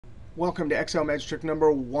Welcome to Excel Magic Trick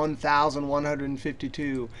number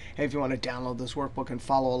 1152. Hey, if you want to download this workbook and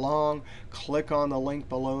follow along, click on the link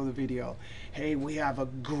below the video. Hey, we have a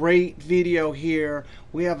great video here.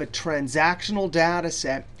 We have a transactional data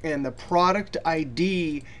set, and the product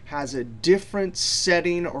ID has a different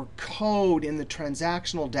setting or code in the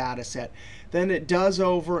transactional data set than it does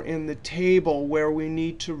over in the table where we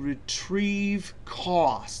need to retrieve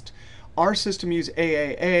cost. Our system uses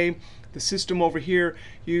AAA. The system over here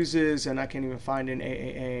uses, and I can't even find an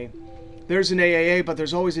AAA. There's an AAA, but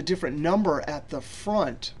there's always a different number at the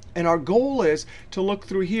front. And our goal is to look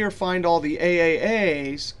through here, find all the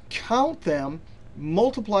AAAs, count them,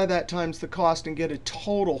 multiply that times the cost, and get a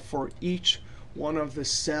total for each one of the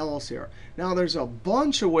cells here. Now, there's a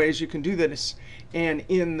bunch of ways you can do this. And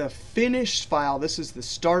in the finished file, this is the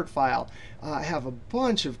start file, I have a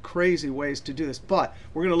bunch of crazy ways to do this. But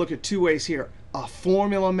we're going to look at two ways here, a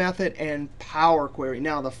formula method and Power Query.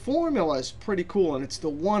 Now, the formula is pretty cool, and it's the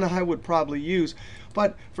one I would probably use.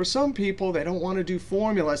 But for some people, they don't want to do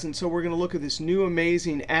formulas. And so we're going to look at this new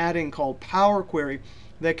amazing add-in called Power Query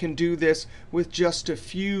that can do this with just a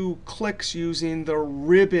few clicks using the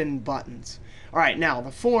ribbon buttons. All right, now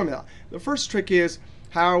the formula. The first trick is,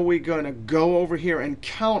 how are we going to go over here and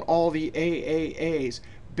count all the AAAs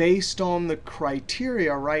based on the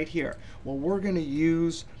criteria right here? Well, we're going to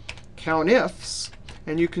use COUNTIFs.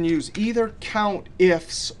 And you can use either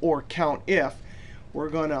COUNTIFs or COUNTIF. We're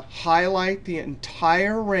going to highlight the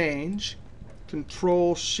entire range,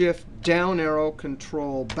 Control-Shift-Down arrow,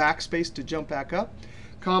 Control backspace to jump back up,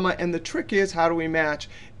 comma. And the trick is, how do we match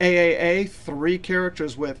AAA, 3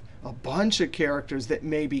 characters, with a bunch of characters that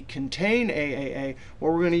maybe contain AAA?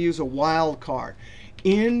 Well, we're going to use a wildcard.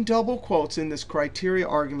 In double quotes, in this criteria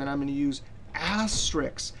argument, I'm going to use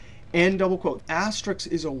asterisk. End double quote. Asterisk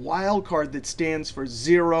is a wildcard that stands for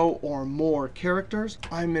 0 or more characters.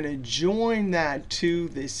 I'm going to join that to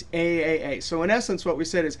this AAA. So in essence, what we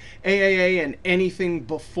said is AAA and anything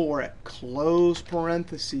before it. Close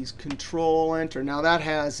parentheses, Control-Enter. Now that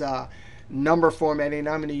has number formatting.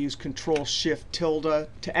 I'm going to use Control-Shift-Tilde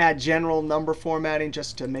to add general number formatting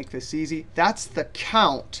just to make this easy. That's the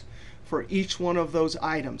count for each one of those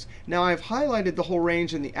items. Now I've highlighted the whole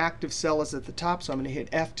range, and the active cell is at the top. So I'm going to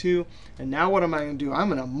hit F2. And now what am I going to do? I'm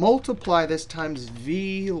going to multiply this times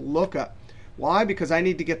VLOOKUP. Why? Because I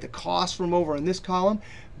need to get the cost from over in this column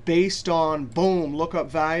based on, boom, lookup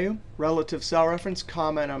value, relative cell reference,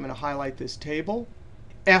 comma, and I'm going to highlight this table.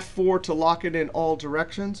 F4 to lock it in all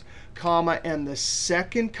directions, comma, and the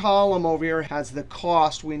second column over here has the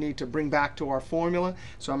cost we need to bring back to our formula.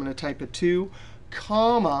 So I'm going to type a 2,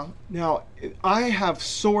 comma. Now, I have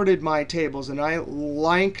sorted my tables, and I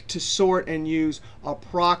like to sort and use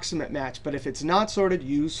approximate match. But if it's not sorted,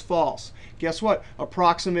 use false. Guess what?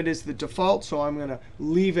 Approximate is the default, so I'm going to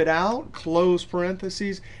leave it out, close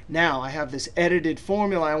parentheses. Now, I have this edited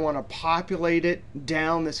formula. I want to populate it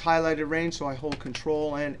down this highlighted range, so I hold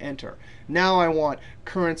Control and Enter. Now I want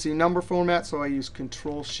currency number format, so I use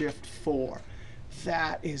Control-Shift-4.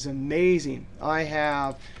 That is amazing. I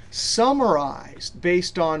have summarized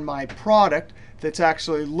based on my product that's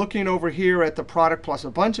actually looking over here at the product plus a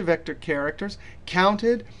bunch of vector characters,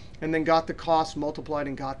 counted, and then got the cost, multiplied,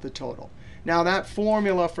 and got the total. Now that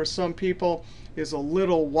formula for some people is a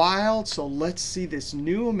little wild, so let's see this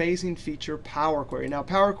new amazing feature, Power Query. Now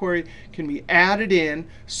Power Query can be added in.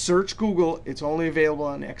 Search Google. It's only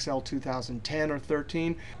available in Excel 2010 or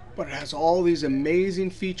 13. But it has all these amazing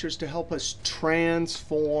features to help us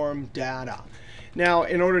transform data. Now,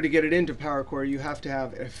 in order to get it into Power Query, you have to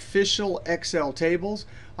have official Excel tables.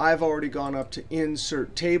 I've already gone up to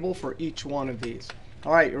Insert Table for each one of these.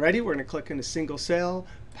 All right, you ready? We're going to click into Single Cell,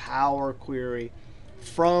 Power Query,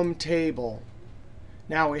 From Table.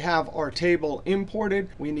 Now we have our table imported.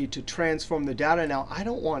 We need to transform the data. Now, I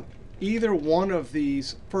don't want either one of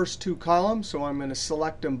these first 2 columns, so I'm going to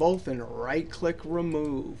select them both and right-click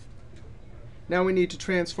Remove. Now we need to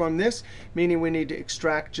transform this, meaning we need to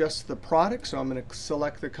extract just the product. So I'm going to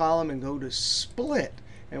select the column and go to Split.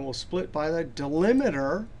 And we'll split by the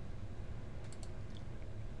delimiter,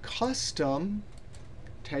 Custom,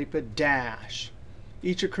 type a dash.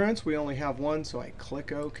 Each occurrence, we only have one, so I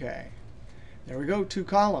click OK. There we go, 2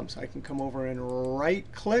 columns. I can come over and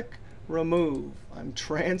right-click, Remove. I'm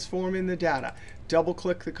transforming the data.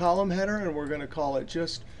 Double-click the column header, and we're going to call it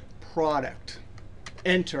just Product.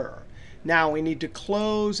 Enter. Now we need to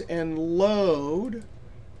close and load.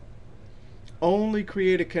 Only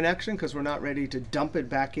create a connection because we're not ready to dump it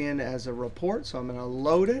back in as a report. So I'm going to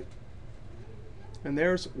load it. And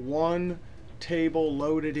there's one table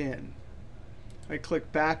loaded in. I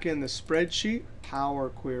click back in the spreadsheet, Power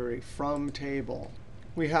Query, From Table.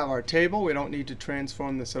 We have our table. We don't need to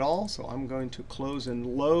transform this at all. So I'm going to close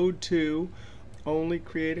and load to, only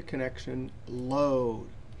create a connection, load.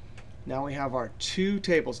 Now we have our two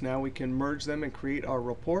tables. Now we can merge them and create our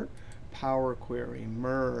report. Power Query,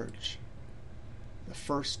 merge. The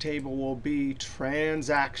first table will be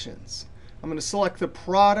transactions. I'm going to select the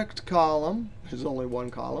product column. There's only one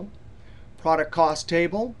column. Product cost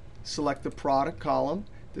table. Select the product column.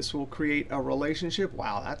 This will create a relationship.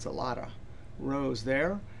 Wow, that's a lot of rows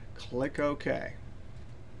there. Click OK.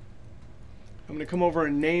 I'm going to come over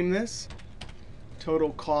and name this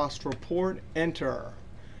total cost report. Enter.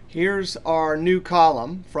 Here's our new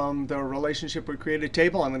column from the relationship we created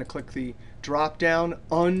table. I'm going to click the drop down,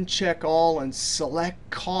 uncheck all, and select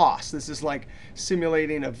cost. This is like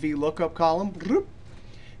simulating a VLOOKUP column.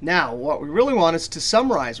 Now, what we really want is to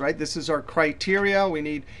summarize, right? This is our criteria. We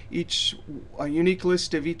need a unique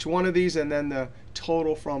list of each one of these, and then the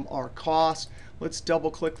total from our cost. Let's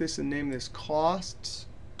double click this and name this costs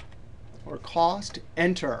or cost.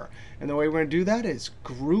 Enter. And the way we're going to do that is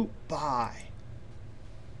group by.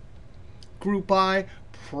 Group by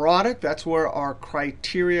product, that's where our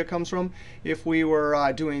criteria comes from. If we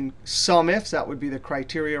were doing SUMIFs, that would be the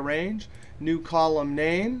criteria range. New column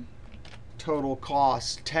name, total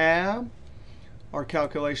cost tab. Our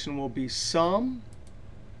calculation will be sum.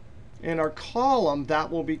 And our column, that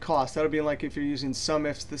will be cost. That'll be like if you're using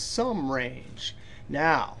SUMIFs, the sum range.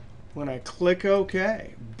 Now, when I click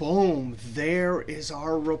OK, boom, there is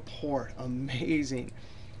our report. Amazing.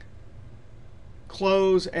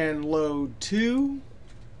 Close and load to.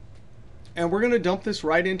 And we're going to dump this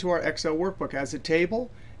right into our Excel workbook as a table,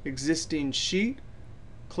 existing sheet.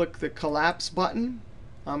 Click the collapse button.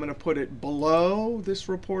 I'm going to put it below this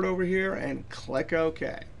report over here and click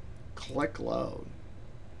OK. Click load.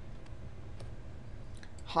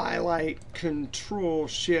 Highlight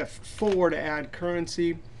Control-Shift-4 to add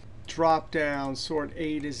currency. Drop down, sort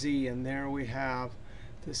A to Z, and there we have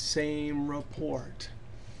the same report.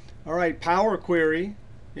 All right, Power Query,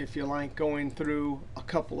 if you like going through a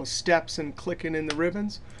couple of steps and clicking in the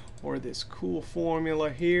ribbons, or this cool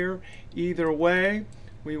formula here. Either way,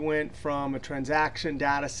 we went from a transaction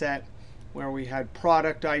data set where we had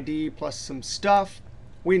product ID plus some stuff.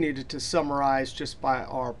 We needed to summarize just by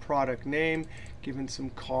our product name, given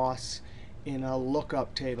some costs in a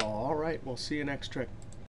lookup table. All right, we'll see you next trick.